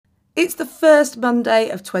It's the first Monday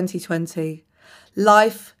of 2020.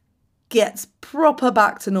 Life gets proper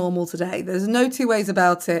back to normal today. There's no two ways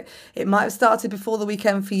about it. It might have started before the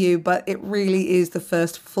weekend for you, but it really is the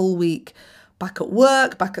first full week back at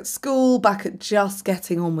work, back at school, back at just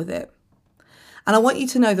getting on with it. And I want you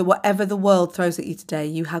to know that whatever the world throws at you today,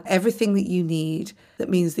 you have everything that you need. That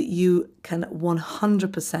means that you can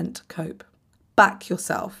 100% cope. Back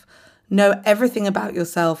yourself. Know everything about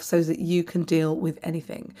yourself so that you can deal with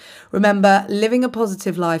anything. Remember, living a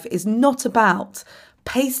positive life is not about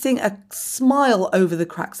pasting a smile over the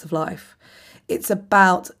cracks of life. It's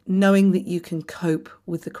about knowing that you can cope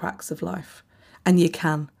with the cracks of life. And you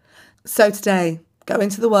can. So today, go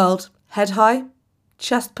into the world, head high,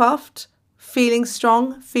 chest puffed, feeling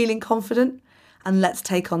strong, feeling confident, and let's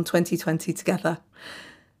take on 2020 together.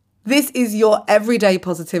 This is your everyday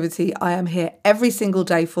positivity. I am here every single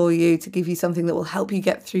day for you to give you something that will help you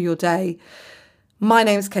get through your day. My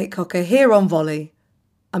name's Kate Cocker here on Volley.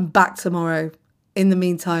 I'm back tomorrow. In the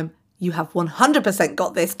meantime, you have 100%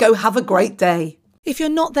 got this. Go have a great day. If you're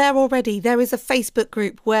not there already, there is a Facebook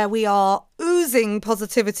group where we are oozing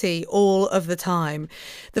positivity all of the time.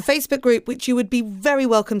 The Facebook group, which you would be very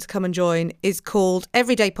welcome to come and join, is called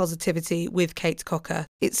Everyday Positivity with Kate Cocker.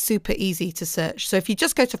 It's super easy to search. So if you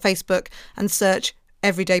just go to Facebook and search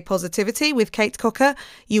Everyday Positivity with Kate Cocker,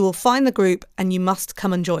 you will find the group and you must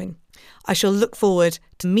come and join. I shall look forward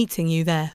to meeting you there.